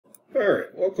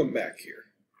Alright, welcome back here.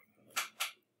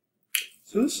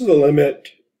 So this is a limit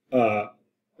that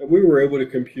we were able to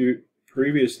compute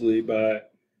previously by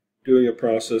doing a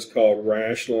process called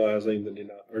rationalizing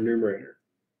our numerator.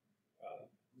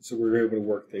 So we were able to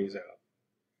work things out.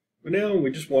 But now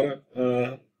we just want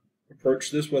to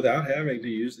approach this without having to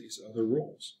use these other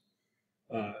rules.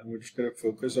 And we're just going to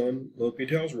focus on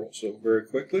L'Hopital's rule. So very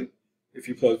quickly, if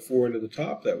you plug 4 into the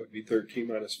top, that would be 13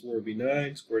 minus 4 would be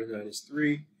 9. Square root of 9 is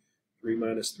 3. 3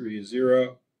 minus 3 is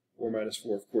 0. 4 minus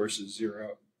 4, of course, is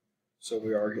 0. So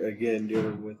we are, again,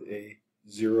 dealing with a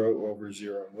 0 over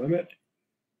 0 limit.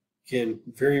 Again,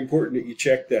 very important that you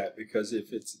check that, because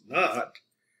if it's not,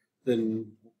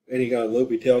 then any kind of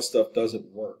L'Hopital stuff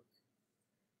doesn't work.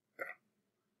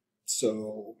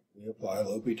 So we apply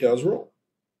L'Hopital's rule.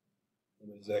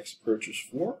 And as x approaches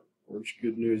 4, which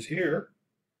good news here,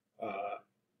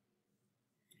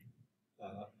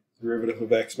 derivative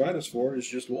of x minus 4 is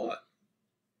just 1.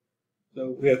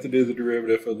 So we have to do the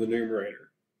derivative of the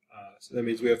numerator. So that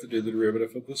means we have to do the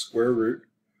derivative of the square root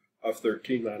of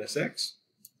 13 minus x.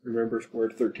 Remember, square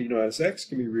root of 13 minus x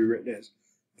can be rewritten as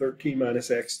 13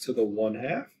 minus x to the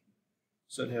 1/2.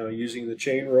 So now using the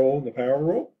chain rule and the power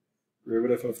rule,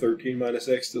 derivative of 13 minus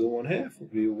x to the 1/2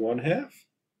 would be 1/2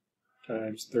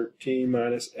 times 13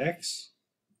 minus x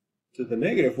to the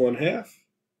negative 1/2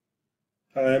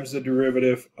 times the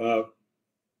derivative of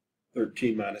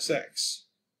 13 minus x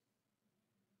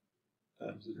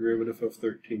times the derivative of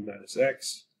 13 minus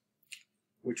x,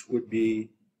 which would be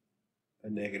a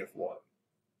negative 1.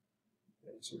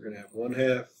 Okay, so we're going to have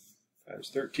 1/2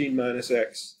 times 13 minus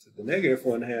x to the negative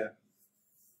 1/2,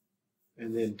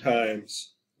 and then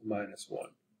times minus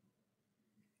 1.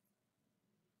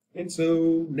 And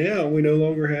so now we no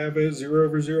longer have a 0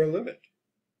 over 0 limit.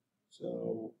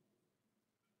 So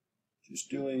just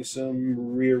doing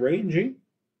some rearranging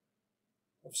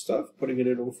of stuff, putting it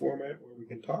into a format where we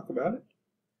can talk about it.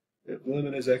 If the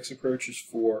limit as x approaches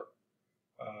 4,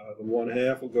 the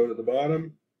 1/2 will go to the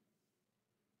bottom.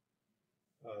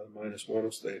 Minus 1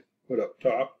 will stay put up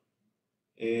top.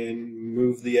 And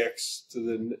move the x to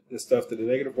the stuff to the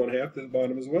negative 1/2 to the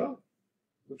bottom as well,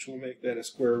 which will make that a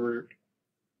square root.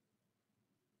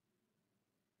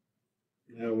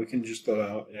 Now we can just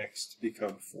allow x to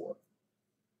become 4.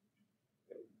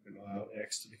 We can allow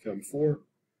x to become 4.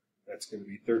 That's going to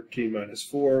be 13 minus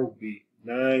 4 will be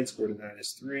 9. Square root of 9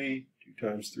 is 3. 2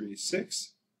 times 3 is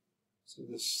 6. So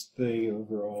this thing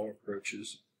overall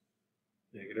approaches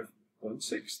negative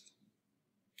 1/6.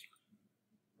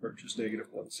 Approaches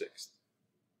negative 1/6.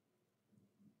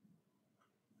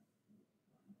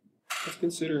 Let's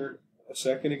consider a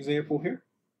second example here.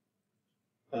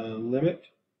 Limit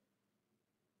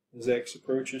as x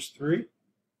approaches 3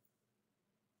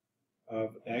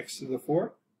 of x to the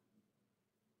 4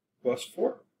 plus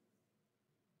 4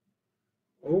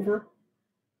 over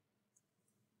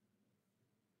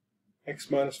x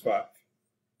minus 5.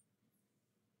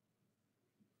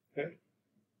 Okay.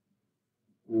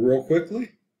 Real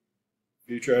quickly, if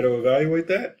you try to evaluate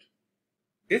that,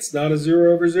 it's not a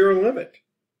 0 over 0 limit.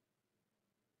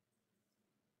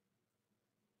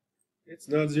 It's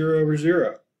not 0 over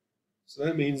 0. So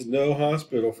that means no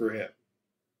hospital for him.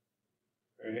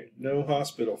 Right? No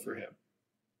hospital for him.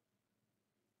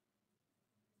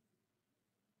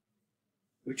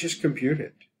 We just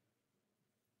computed.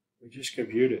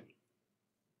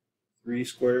 3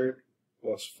 squared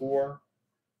plus 4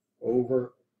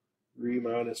 over 3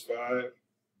 minus 5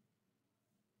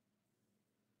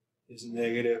 is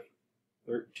negative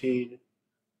 13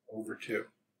 over 2.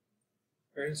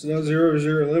 Right? It's not 0 over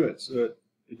 0 limit, so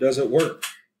it doesn't work.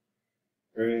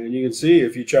 Right? And you can see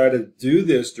if you try to do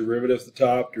this derivative of the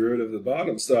top, derivative of the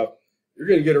bottom stuff, you're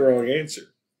going to get a wrong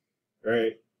answer.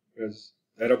 Right? Because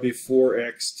that'll be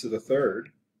 4x to the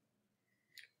third.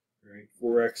 Right?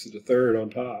 4x to the third on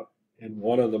top and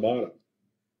 1 on the bottom.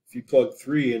 If you plug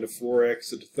 3 into 4x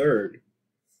to the third,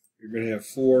 you're going to have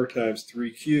 4 times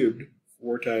 3 cubed,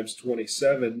 4 times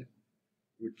 27,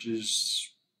 which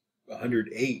is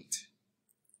 108,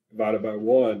 divided by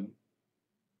 1,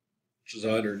 which is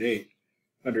 108.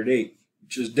 108,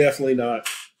 which is definitely not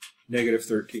negative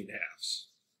 13 halves.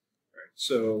 Right?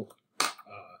 So,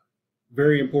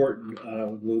 very important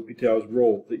with L'Hopital's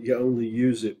rule that you only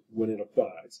use it when it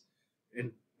applies.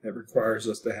 And that requires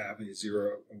us to have a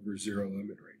 0 over 0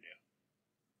 limit right now.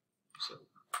 So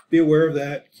be aware of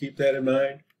that. Keep that in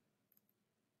mind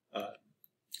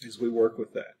as we work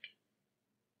with that.